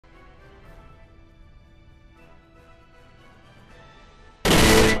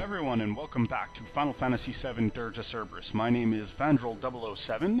everyone, and welcome back to Final Fantasy VII Dirge of Cerberus. My name is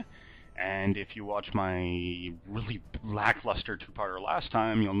Vandrel007, and if you watched my really lackluster two-parter last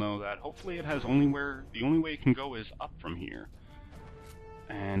time, you'll know that hopefully it has the only way it can go is up from here.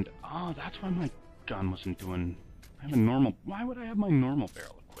 And, oh, that's why my gun wasn't doing... Why would I have my normal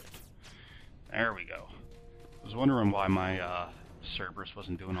barrel equipped? There we go. I was wondering why my, Cerberus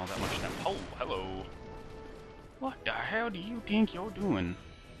wasn't doing all that much damage. Oh, hello. What the hell do you think you're doing?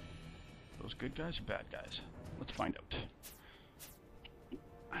 Those good guys or bad guys? Let's find out.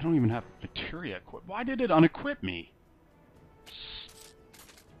 I don't even have materia equipped. Why did it unequip me?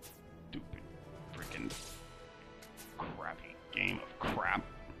 Stupid freaking crappy game of crap.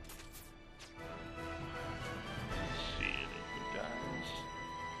 Let's see, are they good guys?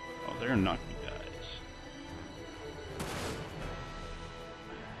 Oh, they're not good guys.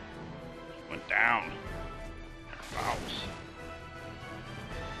 Went down. Mouse.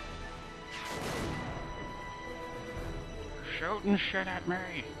 Shooting shit at me.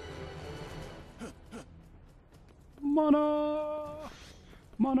 Mana!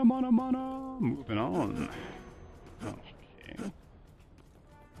 Mana, mana, mana! Moving on. Okay.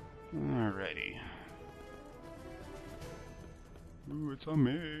 Alrighty. Ooh, it's a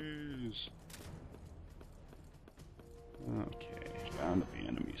maze. Okay, bound to be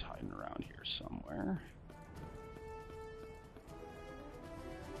enemies hiding around here somewhere.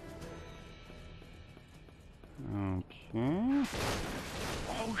 Okay.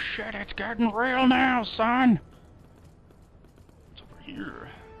 Oh shit, it's getting real now, son! What's over here?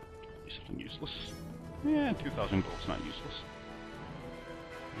 Probably something useless. Yeah, 2,000 gold's not useless.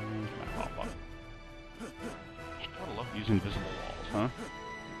 And can I hop up? Gotta love these invisible walls, huh?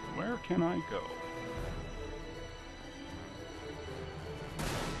 Where can I go?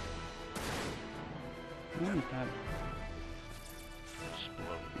 Where is that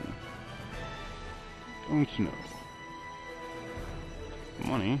exploding? Don't know.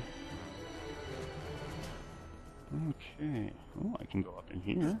 Money. Okay. Oh, I can go up in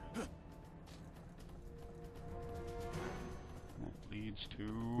here. That leads to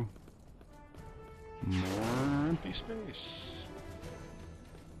more empty space.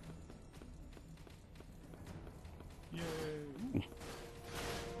 Yay! Ooh.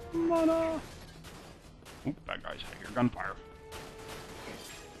 Mana! Oh, bad guys, I hear gunfire.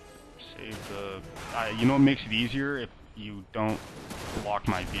 Save the... you know what makes it easier? If you don't block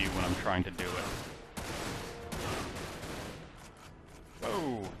my view when I'm trying to do it.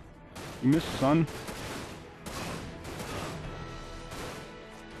 Whoa! You missed, son.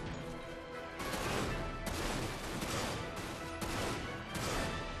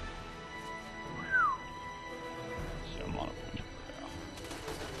 See, I'm on a point now.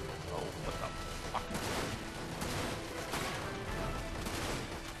 Oh, what the fuck?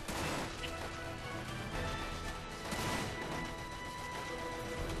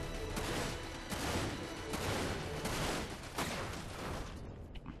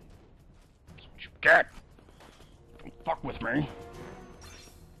 Cat! Don't fuck with me.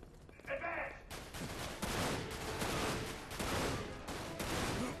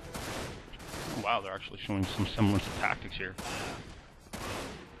 Oh, wow, they're actually showing some semblance of tactics here.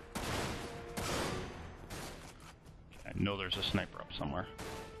 I know there's a sniper up somewhere.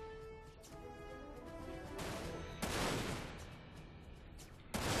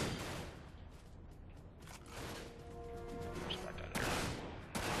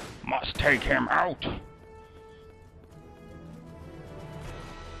 Must take him out!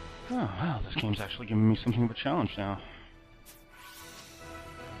 Oh, wow, this game's actually giving me something of a challenge now.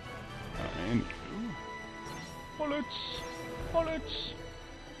 And you... Bullets! Bullets!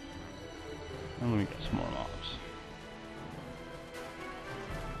 And let me get some more mobs.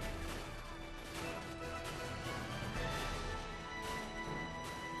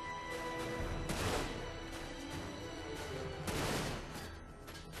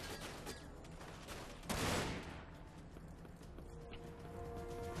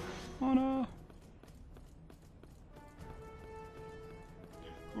 Mana!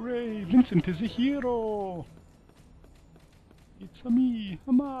 Hooray! Vincent is a hero! It's a me,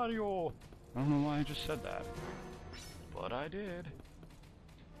 a Mario! I don't know why I just said that. But I did.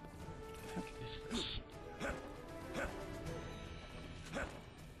 What the heck is this?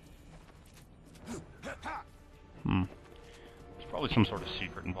 There's probably some sort of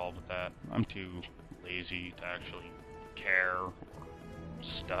secret involved with that. I'm too lazy to actually care or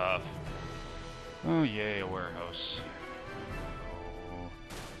stuff. Oh yay, a warehouse. Oh.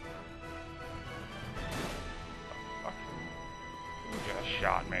 Fuck. Who just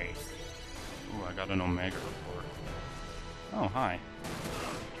shot me? Ooh, I got an Omega report. Oh, hi.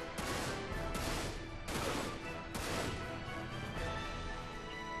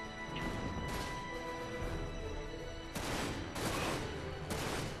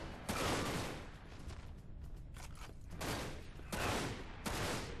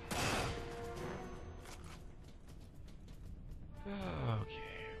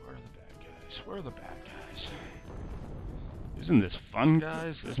 where are the bad guys? Isn't this fun,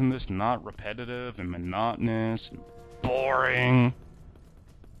 guys? Isn't this not repetitive and monotonous and boring?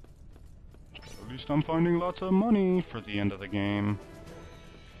 At least I'm finding lots of money for the end of the game.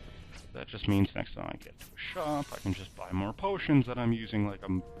 That just means next time I get to a shop, I can just buy more potions that I'm using like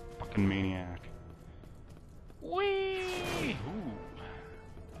a fucking maniac. Whee! Ooh.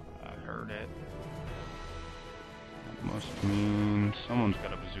 I heard it. That must mean someone's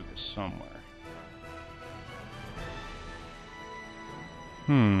got a bazooka somewhere.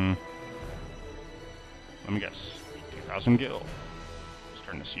 Let me guess. 2,000 gil.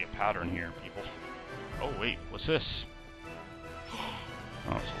 Starting to see a pattern here, people. Oh wait, what's this?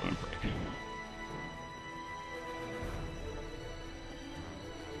 Oh, it's a limit break.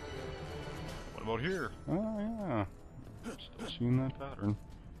 What about here? Oh yeah. Still seeing that pattern.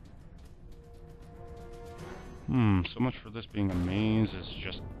 So much for this being a maze. It's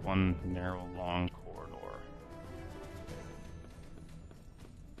just one narrow, long corridor.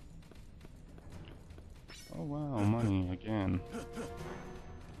 Oh wow, money again.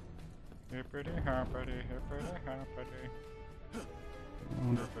 Hippity hoppity, hippity hoppity. I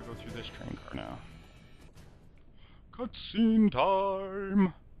wonder if I go through this train car now. Cutscene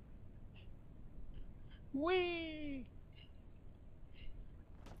time! Whee!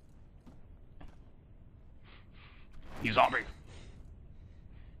 You zombie!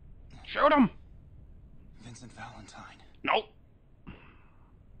 Shoot him! Vincent Valentine. Nope.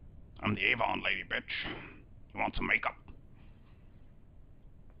 I'm the Avon lady, bitch. You want some makeup?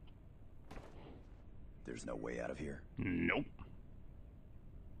 There's no way out of here. Nope.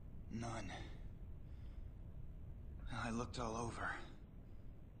 None. I looked all over,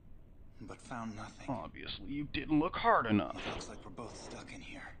 but found nothing. Obviously, you didn't look hard enough. It looks like we're both stuck in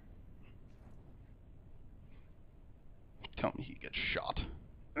here. Tell me he gets shot.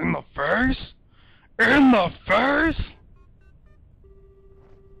 In the face? In the face?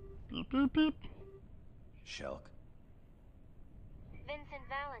 Beep, beep, beep. Shelk? Vincent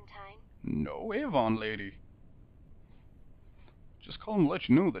Valentine. No, Avon lady. Just calling to let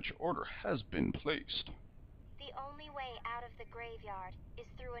you know that your order has been placed. The only way out of the graveyard is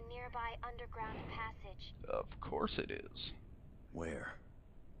through a nearby underground passage. Of course it is. Where?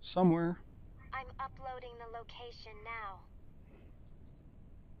 Somewhere. I'm uploading the location now.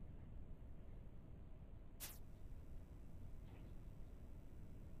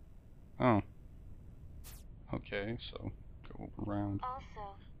 Oh. Okay, so go around.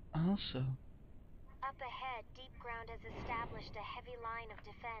 Also, up ahead, Deep Ground has established a heavy line of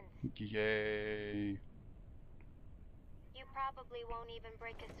defense. Yay. You probably won't even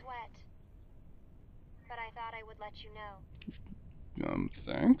break a sweat. But I thought I would let you know.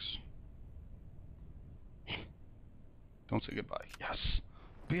 Thanks. Don't say goodbye. Yes!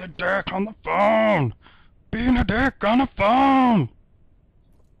 Be a dick on the phone! Being a dick on the phone!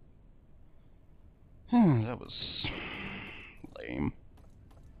 That was lame.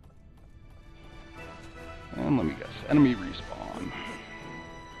 And let me guess, enemy respawn.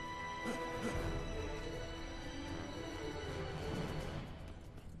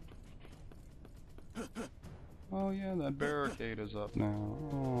 Oh yeah, that barricade is up now.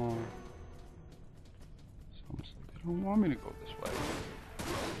 Oh. It's almost like they don't want me to go this way.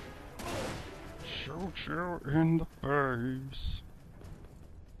 Shoot you in the face.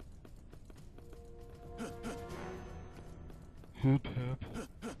 Hip hip.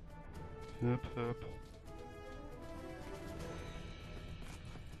 Hip hip.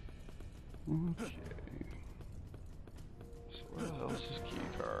 Okay. So where the hell is this key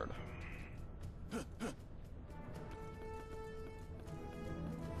card?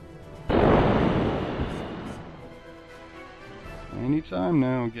 Anytime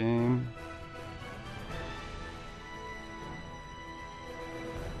now, game.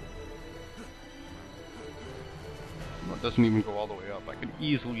 Well, it doesn't even go all the way up. I could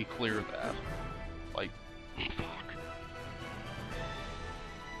easily clear that. Like, fuck.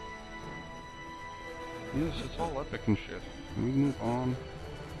 Yes, it's all epic and shit. Can we move on?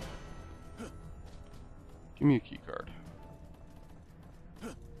 Give me a key card.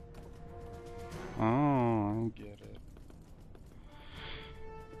 Oh, I get it.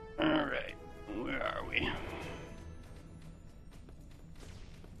 Alright, where are we?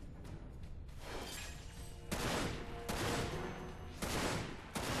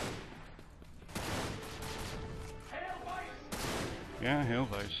 Yeah, hail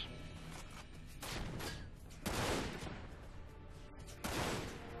vice.